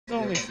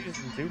only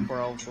season 2 for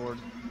Elsword.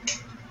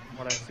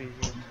 What I see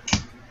here.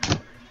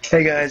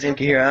 Hey guys, Imke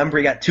here.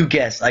 We got 2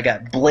 guests. I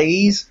got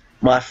Blaze,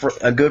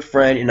 a good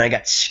friend, and I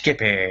got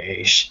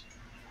Skippy.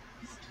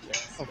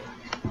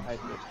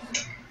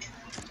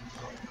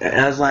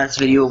 As last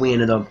video, we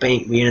ended up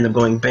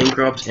going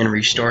bankrupt and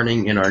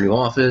restarting in our new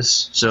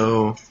office.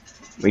 So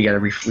we got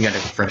a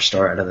fresh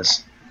start out of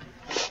this.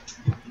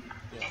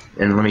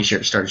 And let me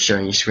start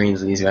sharing your screens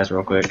with these guys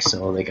real quick,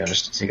 so they can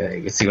see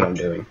what I'm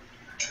doing.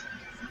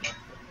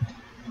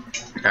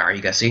 Alright,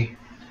 you guys see?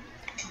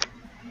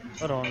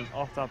 Hold on,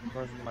 off topic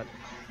person, but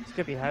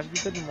Skippy, have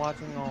you been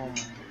watching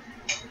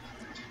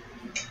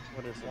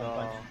what is it?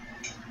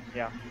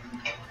 Yeah.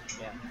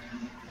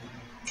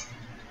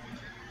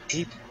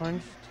 He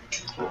punched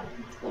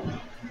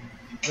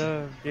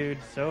the dude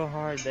so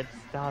hard that it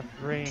stopped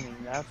raining.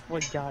 That's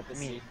what got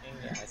me.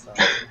 Yeah, I saw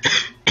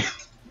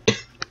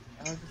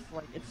I was just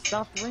like, it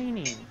stopped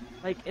raining.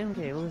 Like,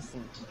 okay,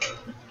 listen.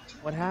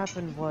 What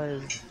happened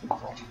was,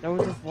 there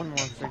was this one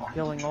monster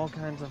killing all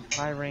kinds of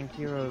high-ranked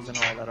heroes and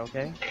all that,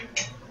 okay?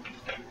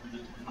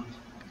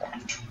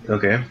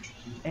 Okay.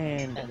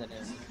 And then it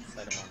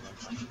set him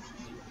on one.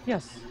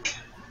 yes.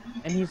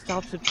 And he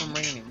stops it from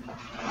raining.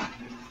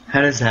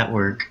 How does that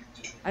work?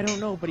 I don't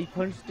know, but he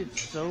punched it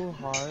so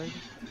hard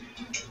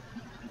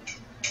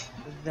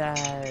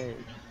that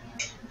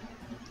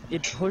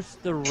it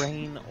pushed the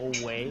rain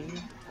away,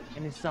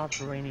 and it stopped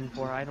raining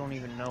for I don't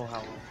even know how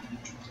long.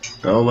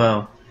 Oh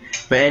well.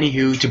 But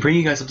anywho, to bring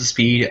you guys up to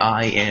speed,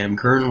 I am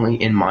currently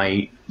in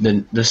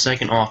the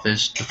second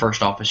office, the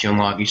first office you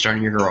unlock. You start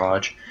in your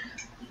garage.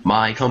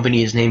 My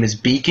company's name is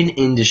Beacon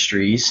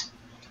Industries.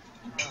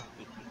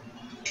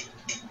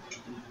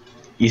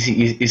 You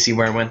see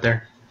where I went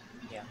there?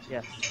 Yeah.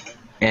 Yes.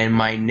 And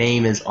my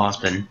name is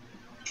Osman.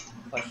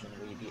 Question: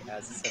 will you be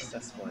as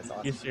successful as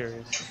Austin? You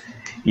serious?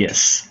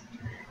 Yes.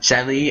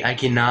 Sadly, I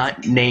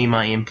cannot name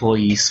my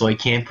employees, so I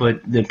can't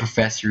put the other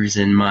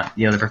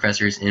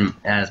professors in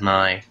as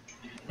my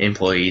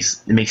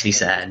employees. It makes me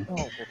sad. Oh,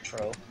 we're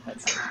pro.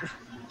 That's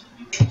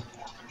it.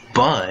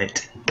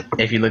 But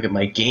if you look at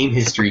my game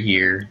history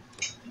here,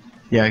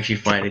 you actually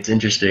find it's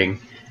interesting.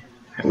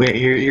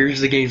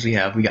 Here's the games we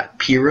have. We got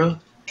Pyrrha.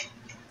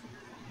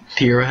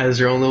 Pyrrha has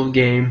her own little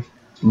game.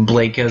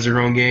 Blake has her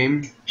own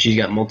game. She's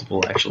got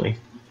multiple actually.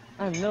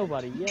 I'm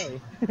nobody, yay.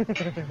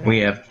 We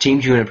have Team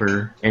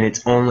Juniper,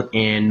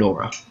 and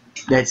Nora.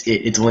 That's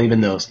it. It's only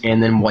been those,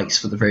 and then Weiss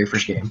for the very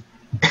first game.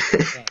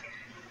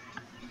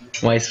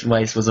 Weiss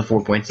was a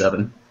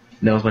 4.7.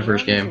 That was my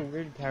first game. A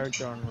weird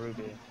character on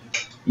Ruby.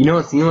 You know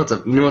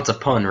what's a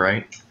pun,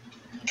 right?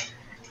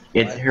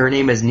 Her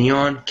name is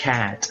Neon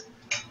Cat.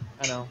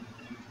 I know.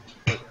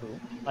 Wait, who?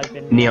 Like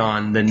the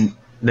Neon,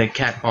 the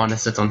cat pawn that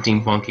sits on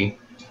Team Funky.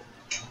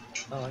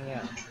 Oh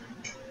yeah.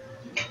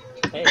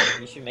 Hey,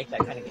 you should make that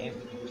kind of game.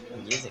 A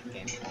music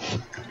game.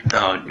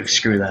 Oh,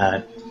 screw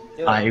that.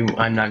 Do it.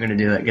 I'm not gonna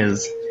do that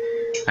because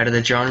out of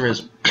the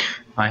genres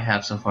I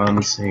have so far, let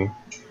me see.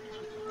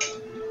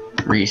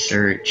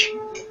 Research.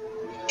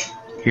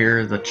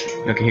 Here's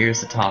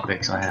the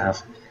topics I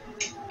have.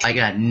 I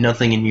got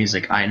nothing in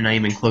music. I'm not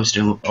even close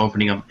to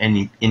opening up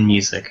any in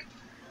music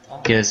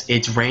because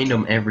it's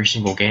random every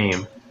single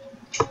game.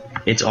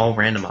 It's all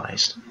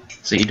randomized,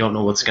 so you don't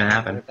know what's gonna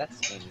happen. That's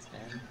games,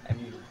 man. I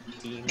mean,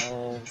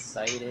 Demo,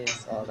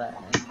 Citus, all that,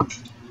 man.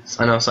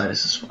 I know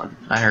Citus is fun.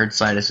 I heard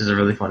Citus is a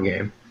really fun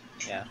game.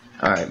 Yeah.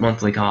 Alright,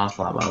 monthly cost,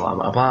 blah blah blah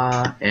blah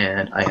blah,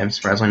 and I am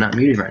surprised I'm not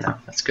muted right now.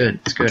 That's good,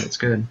 it's good, it's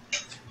good.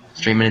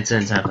 It's 3 minutes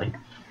in, sadly.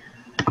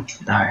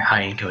 Alright,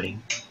 high encoding.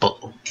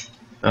 Bull.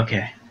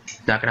 Okay.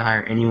 Not gonna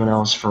hire anyone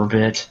else for a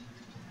bit.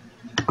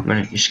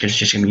 It's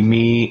just gonna be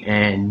me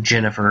and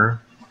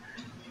Jennifer.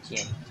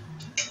 Jenny.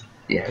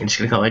 Yeah, I'm just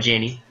gonna call her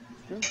Jenny.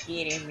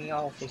 Get in the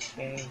office,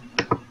 man.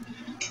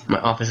 My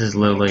office is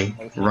literally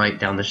right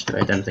down the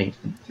street.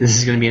 This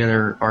is gonna be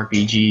another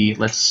RPG.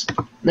 Let's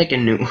make a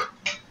new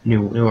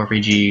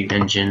RPG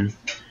engine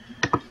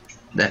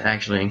that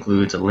actually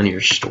includes a linear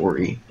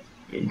story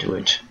into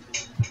it.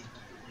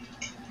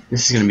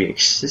 This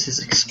is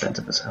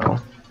expensive as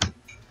hell.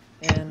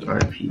 And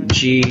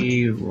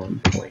RPG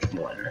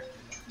 1.1.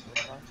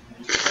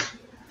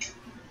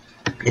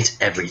 It's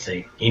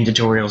everything. In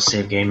tutorial,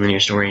 save game, linear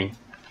story,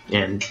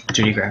 and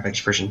 2D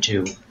graphics version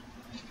 2.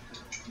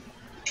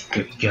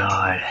 Good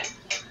God.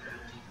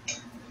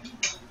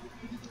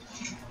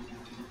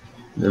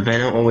 The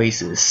Venom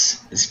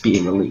Oasis is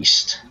being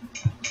released.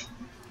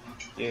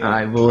 Dude.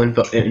 I will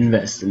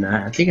invest in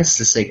that. I think it's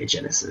the Sega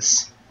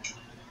Genesis.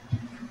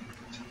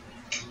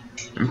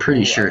 I'm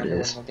pretty sure it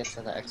is. We'll get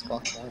to the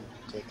Xbox One.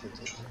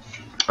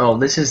 Oh, I'm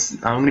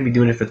gonna be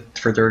doing it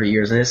for 30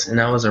 years, and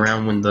that was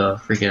around when the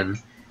freaking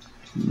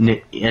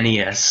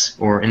NES,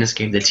 or in this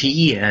case the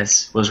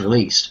TES, was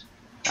released.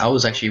 I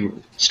was actually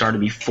started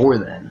before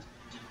then,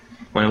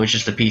 when it was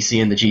just the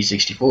PC and the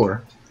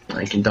G64.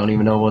 I don't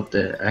even know what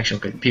the actual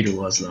computer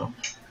was though.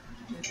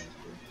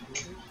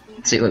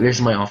 See, look,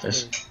 here's my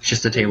office. It's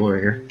just a table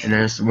right here, and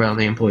there's where all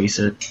the employees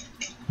sit.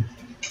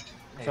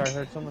 Sorry, I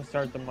heard someone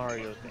start the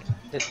Mario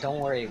thing. Don't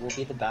worry, we'll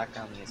be the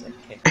background music.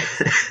 Okay.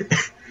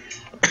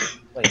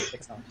 Wait,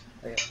 it's not.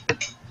 Okay.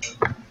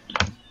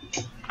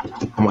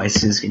 My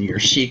sis in your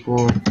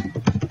sequel.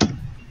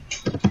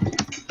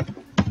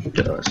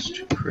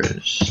 Dust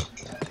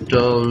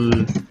Crystal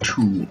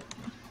 2.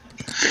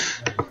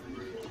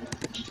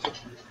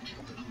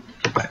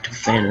 Back to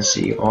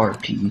fantasy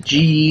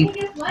RPG.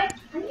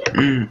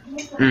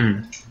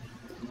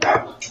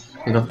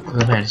 Go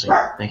fantasy.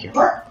 Thank you.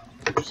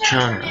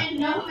 Genre.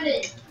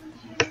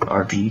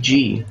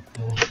 RPG.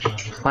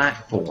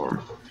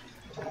 Platform.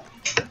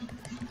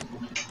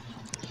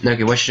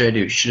 Okay, what should I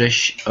do? Should I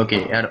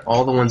okay, out of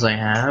all the ones I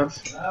have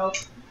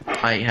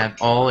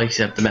all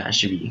except the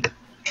Master B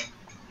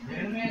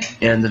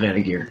and the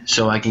Vanagir.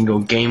 So I can go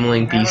Game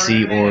Link,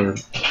 PC, or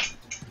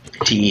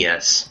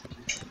TES.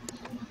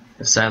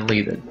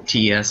 Sadly, the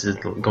TES is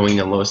going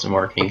the lowest in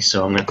marketing,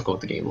 so I'm gonna have to go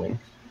with the Game Link.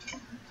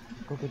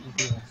 Go get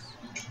the DS.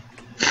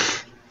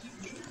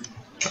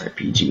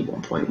 RPG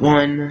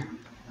 1.1.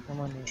 Come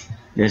on, dude.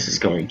 This is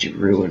going to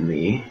ruin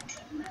me.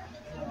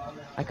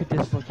 I could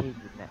dislocate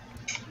your neck.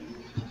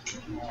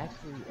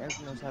 Actually,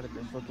 Eric knows how to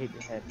dislocate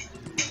your head.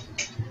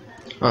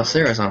 Oh,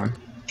 Sarah's on.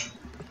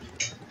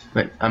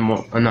 But I'm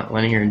not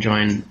letting her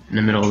join in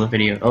the middle of the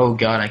video. Oh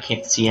god, I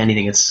can't see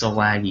anything. It's so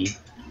laggy.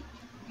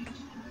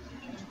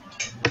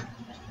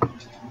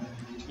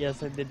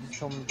 Yes, I did just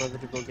tell my brother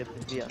to go get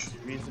the DS.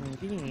 Reason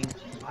being,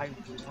 I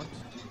want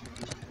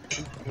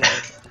to play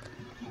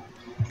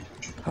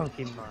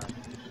Pokemon.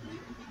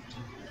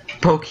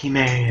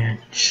 Pokemon.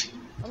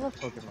 I love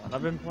Pokemon.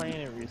 I've been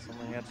playing it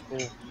recently at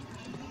school.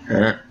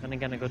 Huh? And I'm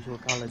gonna go to a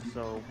college,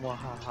 so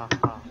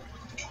wahahaha.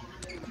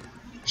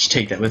 Just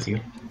take that with you.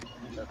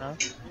 Huh?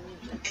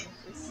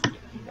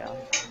 Yeah.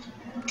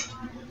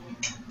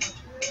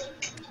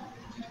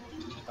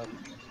 Oh.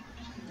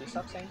 Did you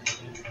stop saying?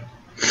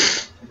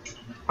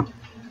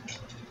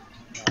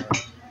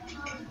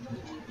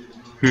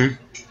 Hmm? Did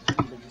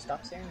you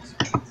stop saying?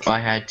 I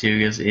had to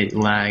because it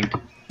lagged.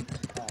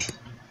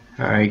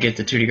 Alright, get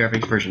the 2D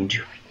graphics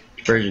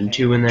version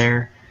 2 in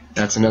there.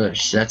 That's another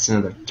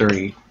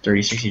 $30,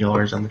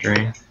 $60 on the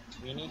drain.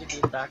 We need to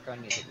do the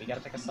background music. We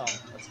gotta pick a song.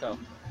 Let's go.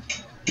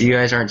 You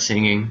guys aren't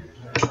singing.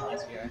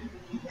 Yes, we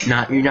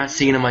are. You're not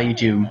singing on my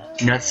YouTube.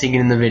 You're not singing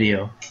in the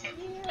video.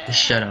 Just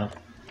shut up.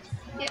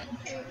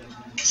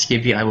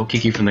 Skippy, I will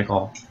kick you from the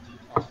call.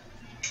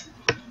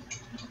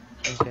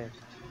 Okay. I'm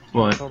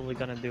What? totally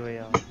gonna do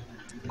a,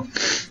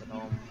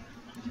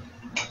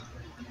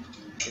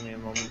 give me a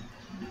moment.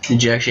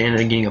 Did you actually end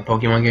up getting a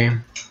Pokemon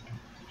game?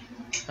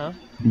 Huh?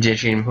 Did you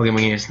actually get a Pokemon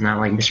game that's not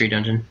like Mystery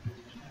Dungeon?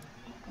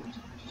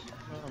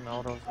 I don't know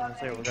what I was gonna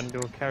say. We're gonna do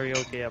a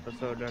karaoke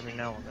episode every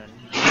now and then.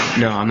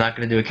 No, I'm not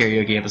gonna do a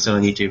karaoke episode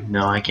on YouTube.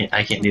 No, I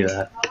can't do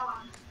that.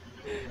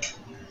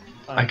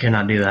 I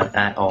cannot do that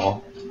at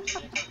all.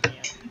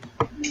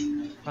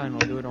 Fine,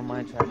 we'll do it on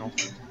my channel.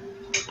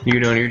 You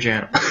do it on your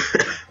channel.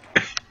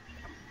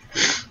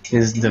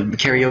 Is the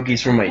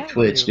karaoke's from my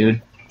Twitch,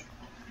 dude.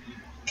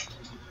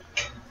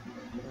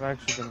 I've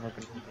actually been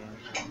looking for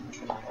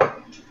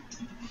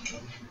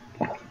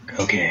games.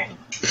 Okay.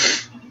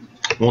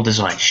 Well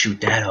design,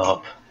 shoot that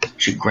up.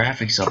 Shoot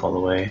graphics up all the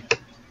way.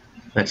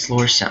 Let's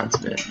lower sounds a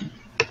bit.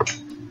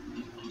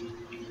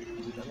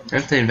 I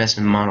have to invest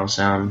in mono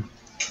sound.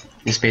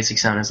 This basic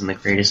sound isn't the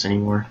greatest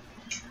anymore.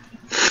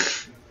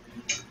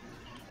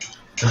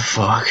 The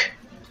fuck?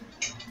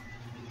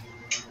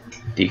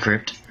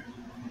 Decrypt.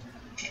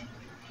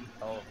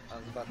 Oh, I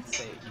was about to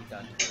say you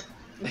done.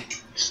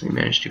 So we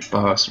managed to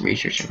borrow some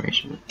research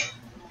information.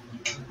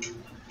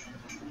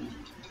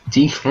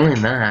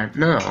 Decline that?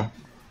 No.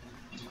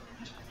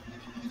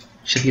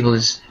 Should people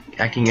just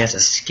acting as a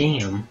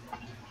scam?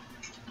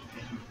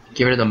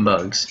 Get rid of them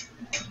bugs.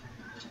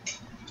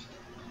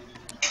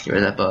 Get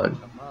rid of that bug.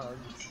 The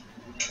mugs.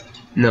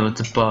 No,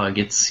 it's a bug.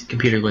 It's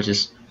computer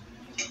glitches.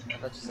 I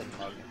thought you said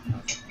mug.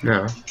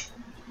 No.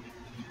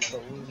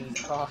 But we need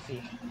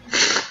coffee.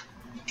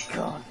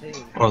 Coffee.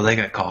 Oh, they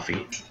got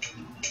coffee.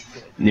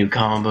 New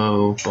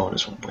combo,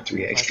 bonus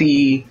 1.3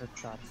 XP.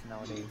 Shots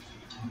nowadays.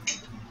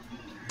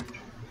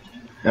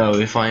 Oh,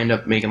 if I end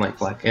up making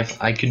like if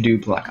I could do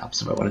Black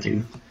Ops if I wanted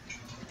to.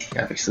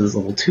 Graphics is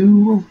level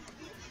 2.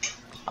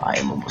 I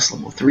am almost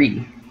level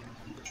 3.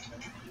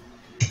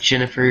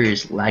 Jennifer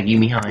is lagging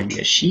behind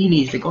because she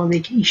needs to go on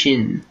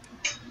vacation.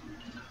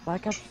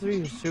 Black Ops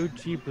 3 is so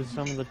cheap with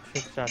some of the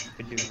trick shots you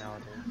could do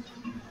nowadays.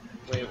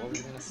 Wait, what were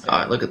you gonna say?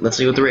 Alright, let's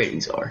see what the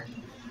ratings are.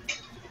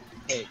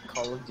 Hey,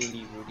 Call of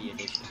Duty Rudy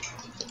Edition.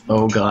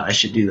 Oh god, I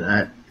should do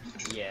that.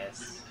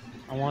 Yes.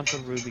 I want the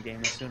Ruby game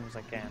as soon as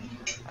I can.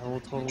 I will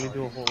totally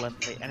do a whole Let's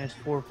Play, and it's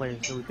 4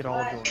 players, so we could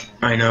all join in.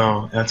 I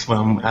know, that's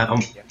what You have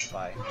to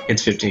buy.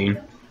 it's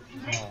 15.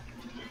 Oh.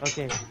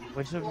 Okay,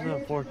 which of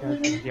the 4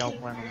 characters do y'all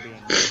plan on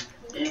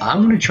being?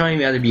 I'm gonna try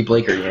and either be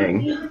Blake or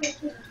Yang.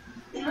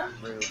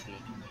 Ruby.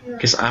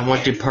 Because I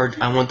want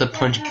to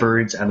punch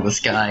birds out of the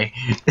sky.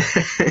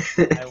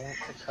 I want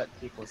to cut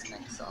people's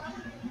necks off.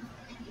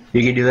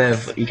 You can do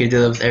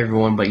that with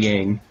everyone but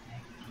Yang.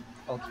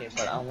 Okay,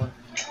 but I want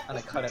I'm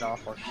gonna cut it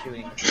off while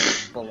shooting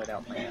a bullet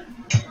out my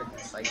freaking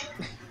sight.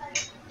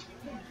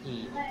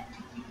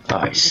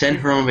 I send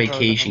her on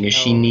vacation because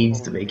she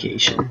needs the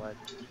vacation. But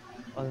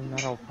other than that,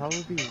 it'll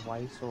probably be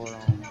Weiss or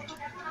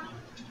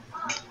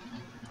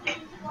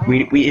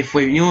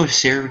If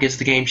Sarah gets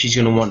the game, she's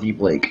gonna want to be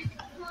Blake.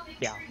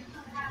 yeah.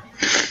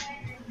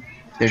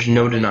 There's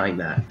no denying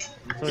that.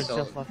 So it's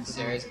just left to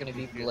Sarah's gonna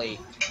be Blake.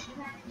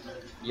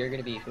 You're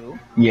gonna be who?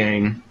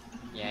 Yang.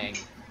 Yang.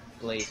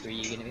 Blake, who are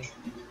you gonna be?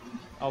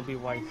 I'll be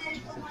Weiss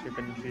since you're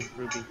gonna choose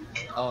Ruby.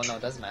 Oh no,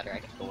 it doesn't matter. I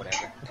can go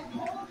whatever.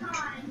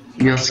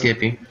 You know,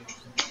 Skippy.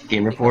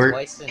 Game report.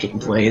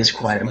 Gameplay is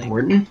quite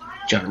important.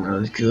 Genre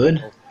is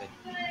good. Oh,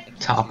 good.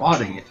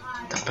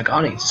 Topic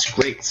audience is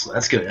great. So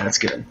that's good. That's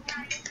good.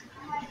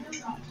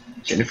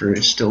 Jennifer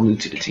is still new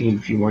to the team.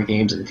 A few more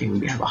games and the team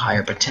will have a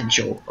higher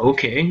potential.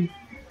 Okay.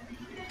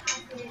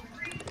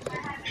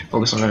 Should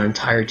focus on an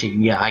entire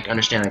team. Yeah, I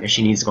understand. I guess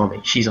she needs to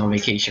go. She's on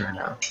vacation right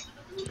now,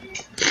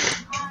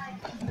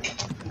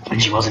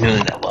 and she wasn't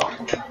doing that well.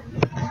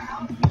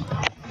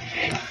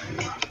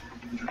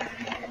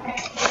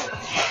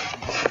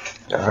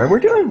 Alright, we're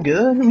doing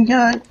good.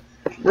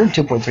 We're in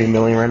 2.3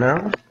 million right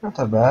now. Not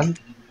that bad.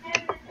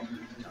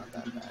 Not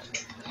that bad.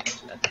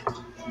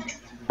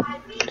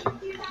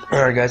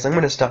 Alright guys, I'm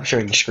gonna stop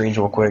sharing screens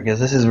real quick because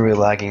this is really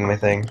lagging my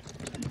thing.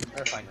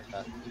 We're fine with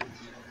that.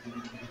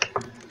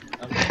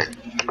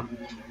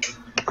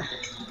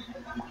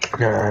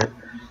 Alright.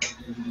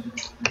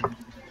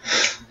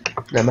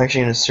 I'm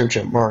actually gonna search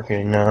up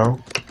marketing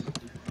now.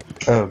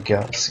 Oh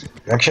god.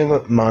 Actually, I'm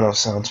gonna mono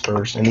sounds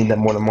first. I need that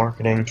more than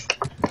marketing.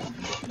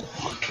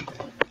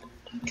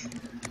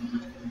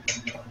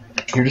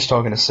 You're just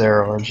talking to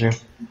Sarah, aren't you?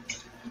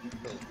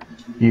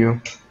 You.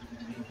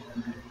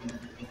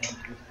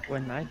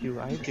 When I do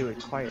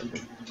it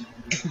quietly.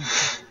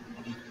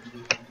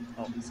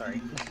 Oh,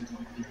 sorry.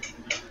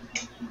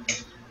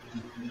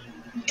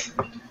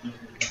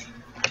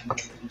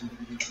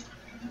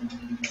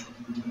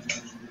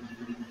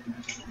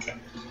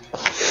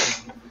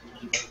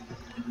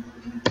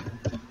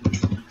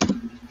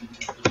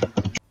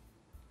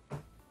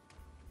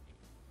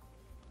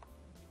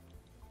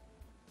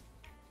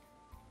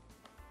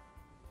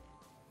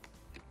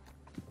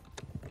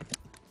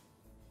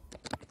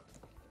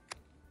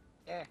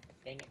 There,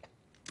 dang it.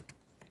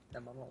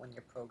 The moment when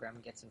your program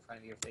gets in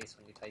front of your face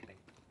when you're typing.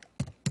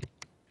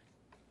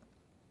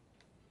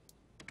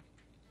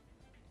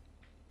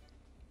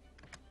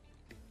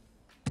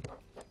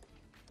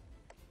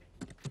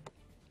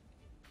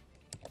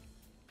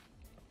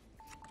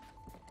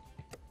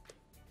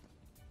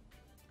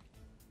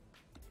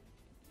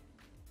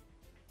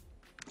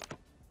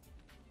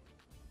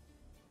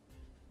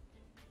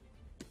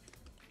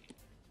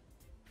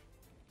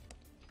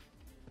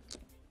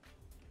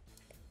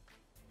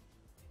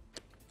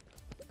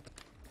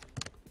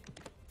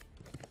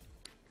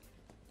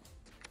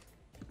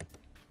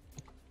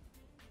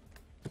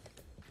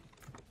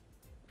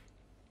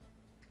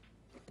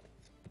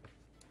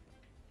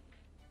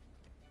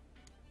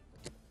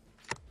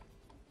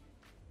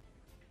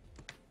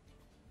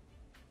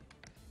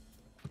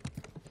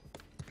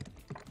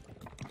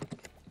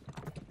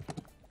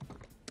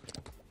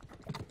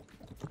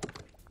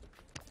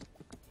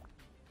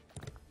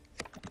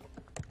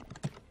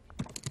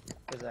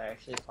 Because I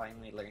actually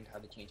finally learned how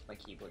to change my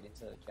keyboard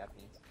into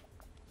Japanese.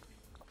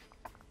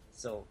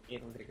 So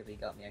it literally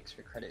got me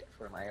extra credit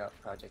for my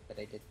project that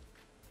I did.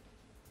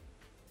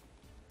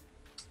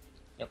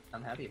 Yep,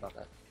 I'm happy about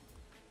that.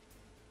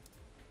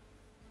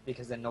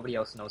 Because then nobody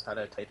else knows how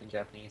to type in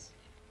Japanese.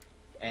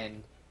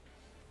 And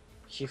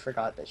she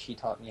forgot that she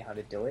taught me how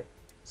to do it,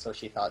 so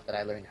she thought that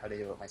I learned how to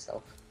do it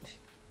myself.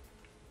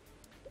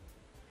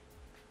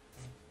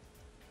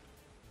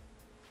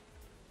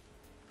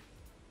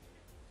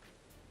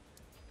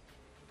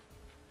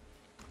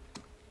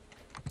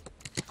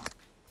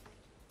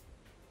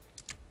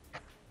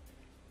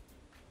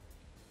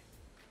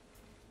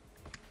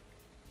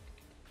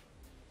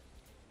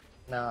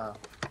 No,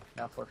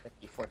 not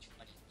 450,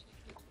 420.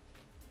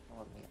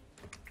 Oh, man.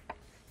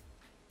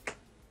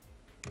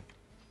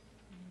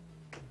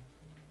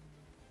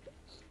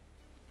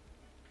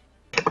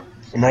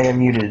 And I got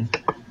muted.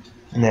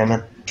 Damn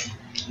it.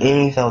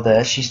 Amy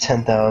Valdez, she's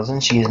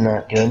 10,000. She is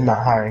not good.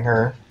 Not hiring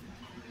her.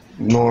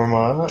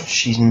 Norma,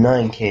 she's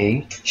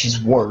 9K.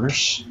 She's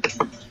worse.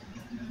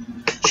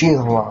 She is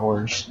a lot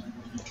worse.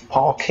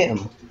 Paul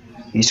Kim,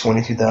 he's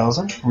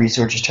 22,000.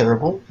 Research is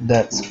terrible.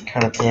 That's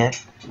kind of eh.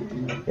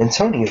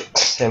 Antonio,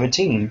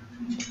 17.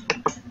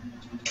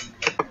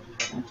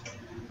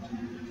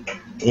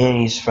 And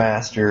he's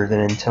faster than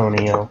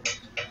Antonio.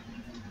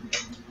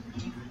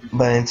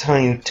 But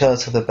Antonio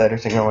does have the better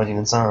technology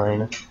and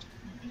design.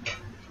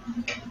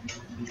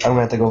 I'm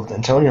gonna have to go with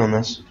Antonio on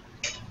this.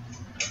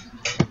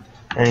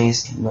 And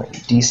he's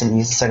like decent,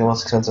 he's the second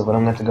most expensive, but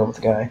I'm gonna have to go with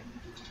the guy.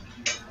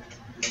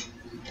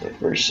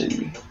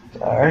 Diversity.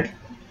 Alright.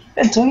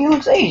 Antonio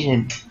looks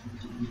Asian.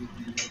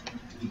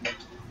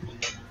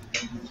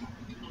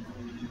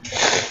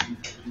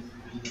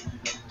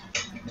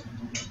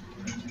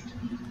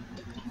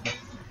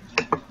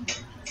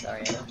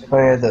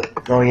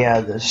 Oh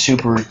yeah, the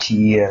Super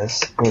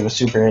TES or the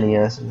Super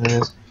NES. It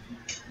is.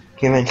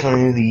 Give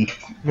Antonio the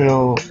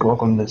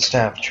welcome to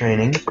staff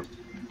training.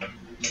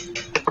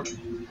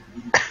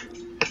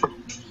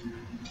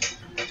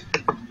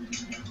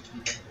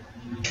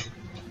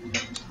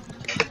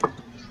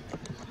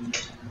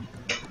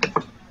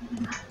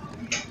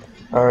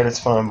 Alright, it's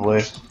fine,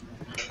 boys.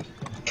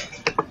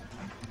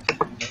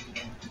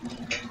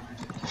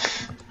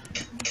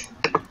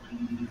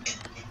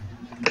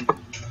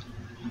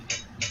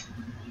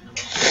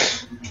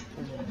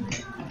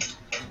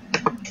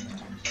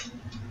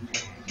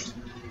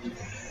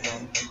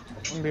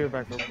 I'm gonna be right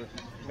back real quick.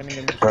 I'm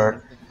gonna get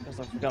Alright. because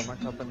I forgot my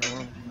cup in the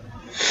room.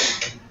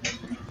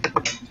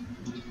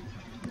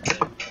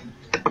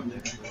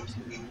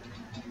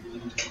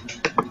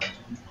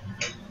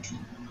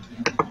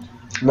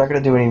 I'm not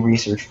gonna do any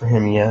research for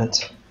him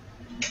yet.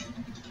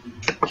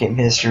 Game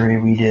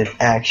history, we did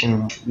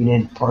action, we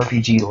did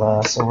RPG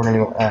last, so we're gonna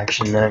go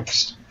action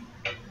next.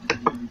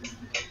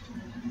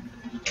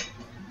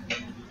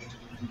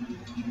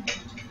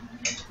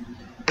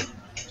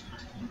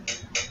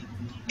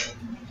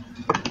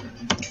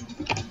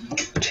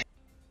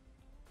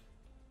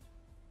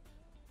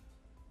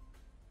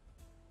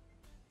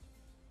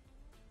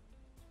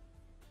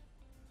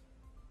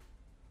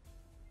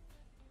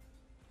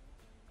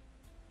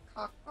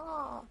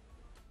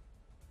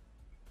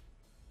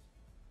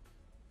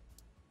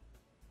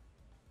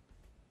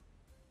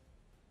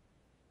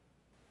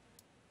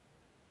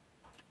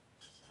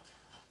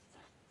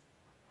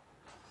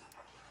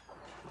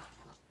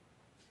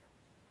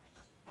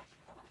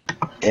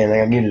 And I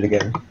got muted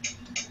again.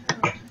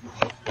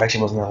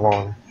 Actually, wasn't that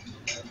long.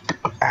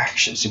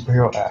 Action,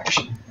 superhero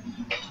action.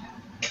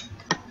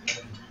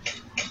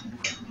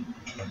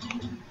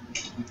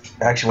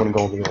 I actually want to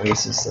go on the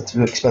Oasis. That's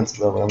really expensive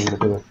though, but I'm gonna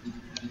do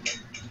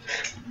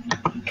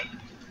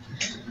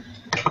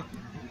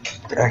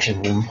it.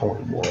 Action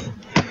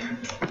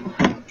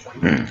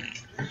 1.1.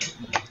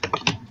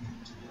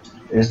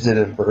 Is it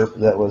a burp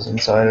that was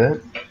inside of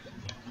it?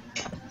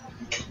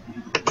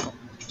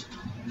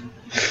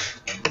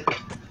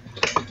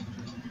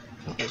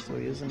 Okay, so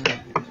he is in the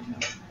view right now.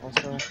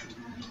 Also,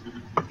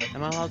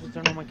 am I allowed to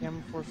turn on my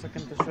camera for a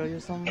second to show you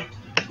something?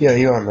 Yeah,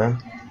 you are,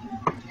 man.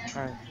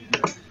 Alright.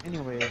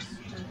 Anyways.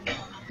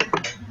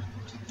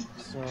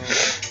 So,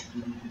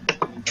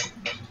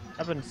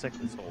 I've been sick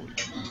this whole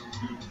week.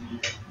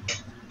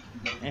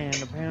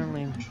 And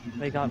apparently,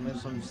 they got me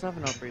some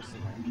 7-Up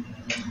recently.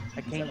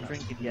 I can't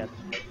drink it yet.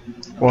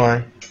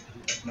 Why?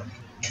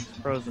 It's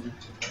frozen.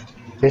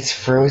 It's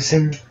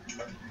frozen?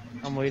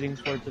 I'm waiting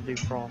for it to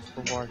defrost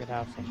before I could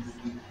have some.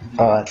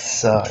 Oh, that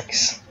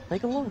sucks.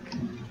 Take a look.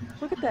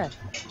 Look at that.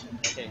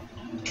 Okay.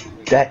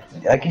 That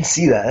I can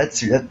see that.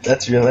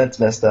 That's real. That's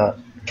messed up.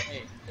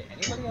 Hey, did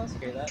anybody else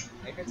hear that?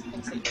 I heard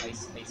something say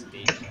ice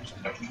baby.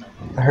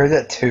 I heard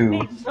that too.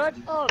 Hey, shut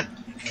up!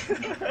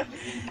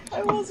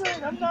 I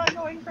wasn't. I'm not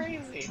going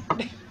crazy.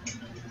 I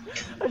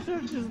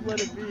should have just let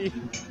it be.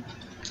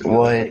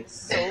 What? Like,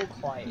 so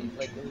quiet.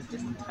 Like, it was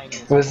just the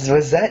tiniest. Was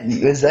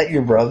that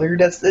your brother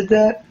that did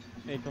that?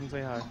 Hey, come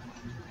say hi.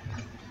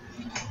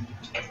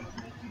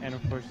 And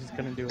of course, he's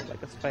gonna do it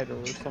like a spider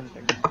or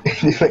something.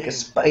 Like a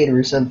spider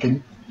or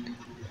something.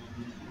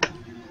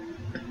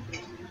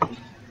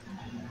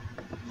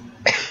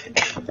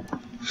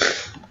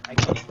 I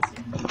can't see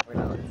him. We're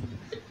not.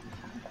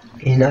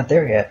 He's not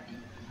there yet.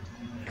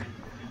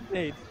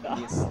 Nate, stop.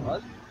 You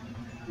slug?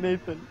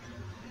 Nathan,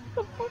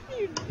 what the fuck are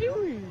you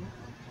doing?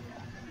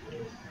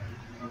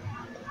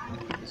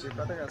 Is your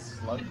brother a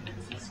slug?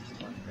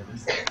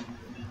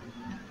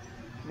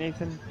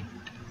 Nathan,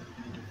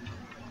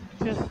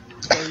 just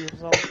show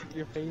yourself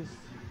your face.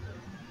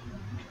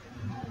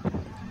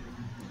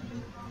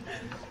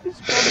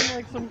 He's crawling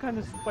like some kind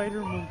of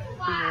Spider-Man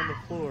thing on the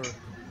floor.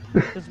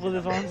 Just with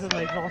his arms and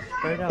legs all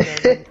spread out as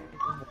he's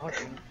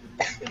walking.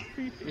 It's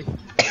creepy.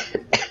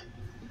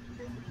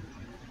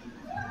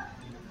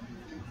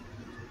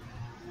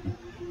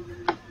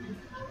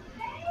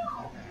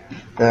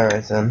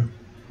 Alright then.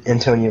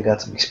 Antonio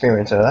got some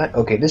experience out of that.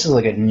 Okay, this is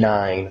like a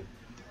 9.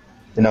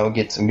 Then I would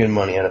get some good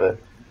money out of it.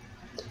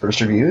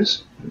 First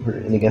reviews?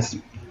 And against.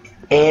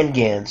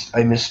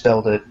 I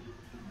misspelled it.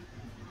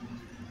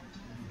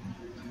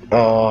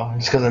 Oh,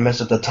 it's because I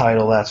messed up the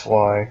title, that's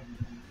why.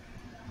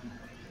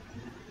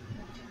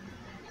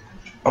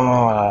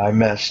 Oh, I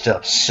messed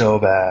up so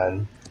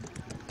bad.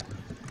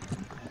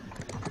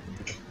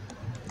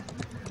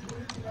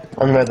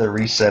 I'm gonna have to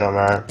reset on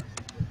that.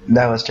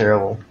 That was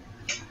terrible.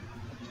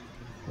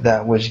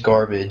 That was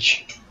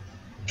garbage.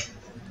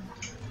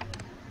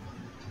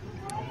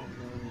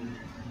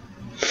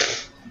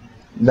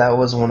 That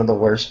was one of the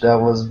worst. That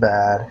was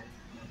bad.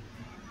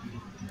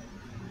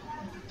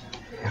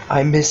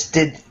 I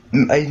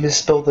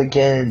misspelled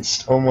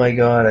against. Oh my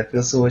god, I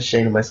feel so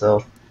ashamed of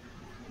myself.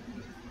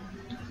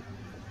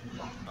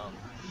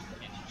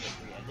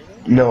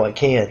 No, I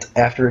can't.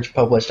 After it's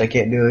published, I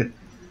can't do it.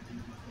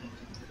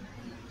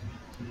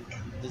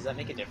 Does that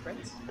make a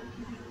difference?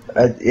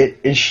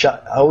 It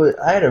shot.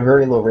 I had a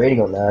very low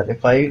rating on that.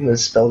 If I even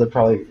spelled it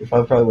if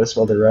I probably would have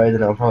spelled it right,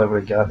 then I probably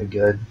would have gotten a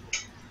good,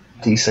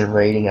 decent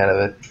rating out of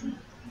it.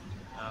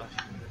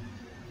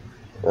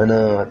 Oh, I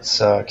know it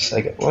sucks.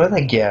 Like, what did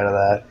I get out of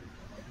that?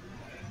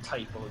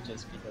 typo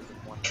just because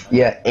of one letter.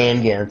 Yeah, and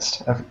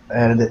against. I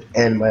added the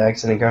N by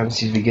accident. Graphics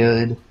seems to be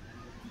good.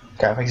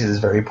 Graphics is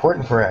very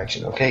important for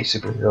action. Okay,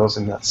 superheroes,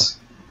 and that's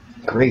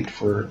great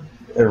for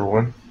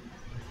everyone.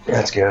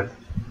 That's good.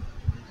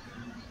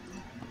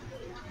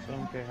 So,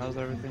 okay, how's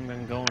everything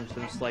been going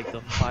since, like,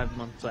 the 5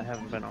 months I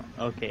haven't been on?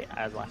 Okay,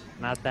 as like,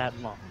 not that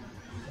long.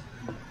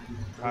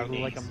 Probably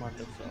like a month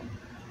or so.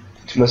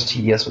 Too much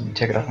TES would be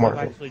taken off Since I've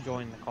market. actually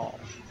joined the call.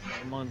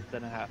 A month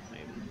and a half,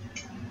 maybe.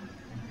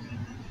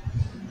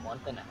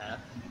 Month and a half?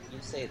 You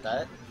say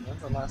that?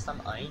 When's the last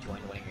time I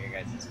joined one of your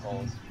guys'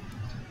 calls?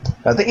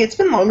 I think it's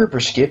been longer for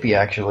Skippy,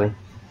 actually.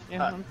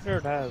 Yeah, I'm sure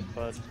it has,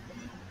 but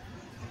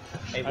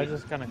Maybe. I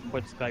just kind of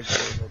quit Skype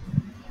for a bit.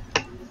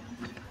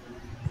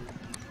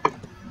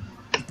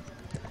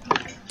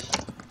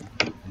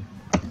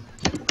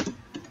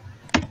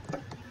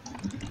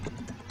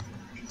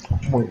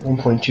 Point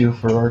 1.2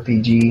 for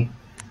RPG.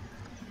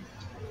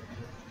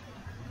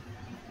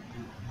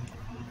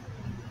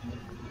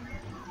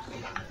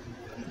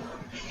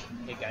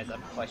 Hey guys, I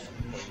have a question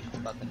for you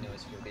about the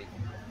newest movie,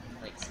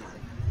 like season.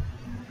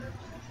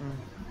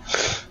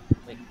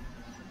 Like,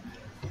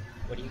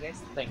 what do you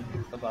guys think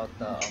about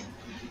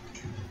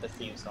the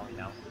theme song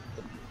now?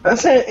 I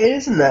say it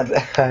isn't that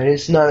bad.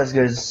 It's not as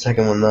good as the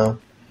second one, though.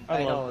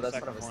 I know, love the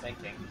that's what I was second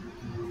one.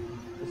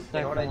 thinking. The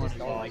You know what I second just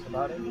one's don't like awesome.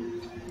 about it?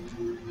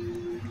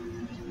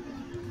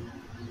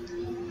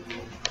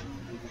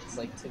 It's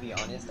like, to be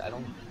honest, I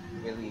don't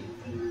really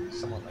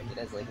somewhat like it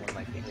as like one of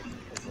my favorites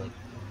because like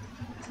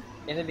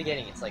in the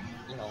beginning it's like,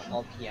 you know,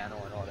 all piano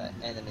and all that,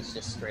 and then it's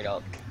just straight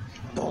up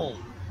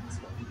boom.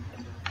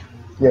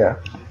 Yeah.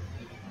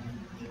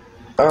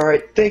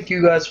 Alright, thank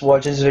you guys for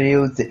watching this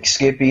video.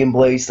 Skippy and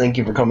Blaze, thank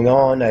you for coming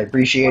on. I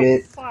appreciate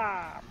it.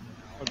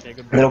 Okay,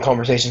 goodbye. Middle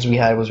conversations we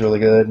had was really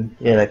good,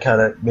 and it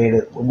kind of made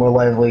it more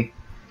lively.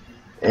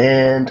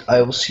 And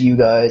I will see you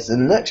guys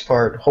in the next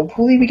part.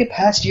 Hopefully we get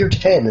past year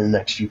 10 in the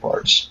next few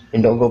parts,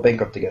 and don't go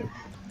bankrupt again.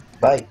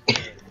 Bye.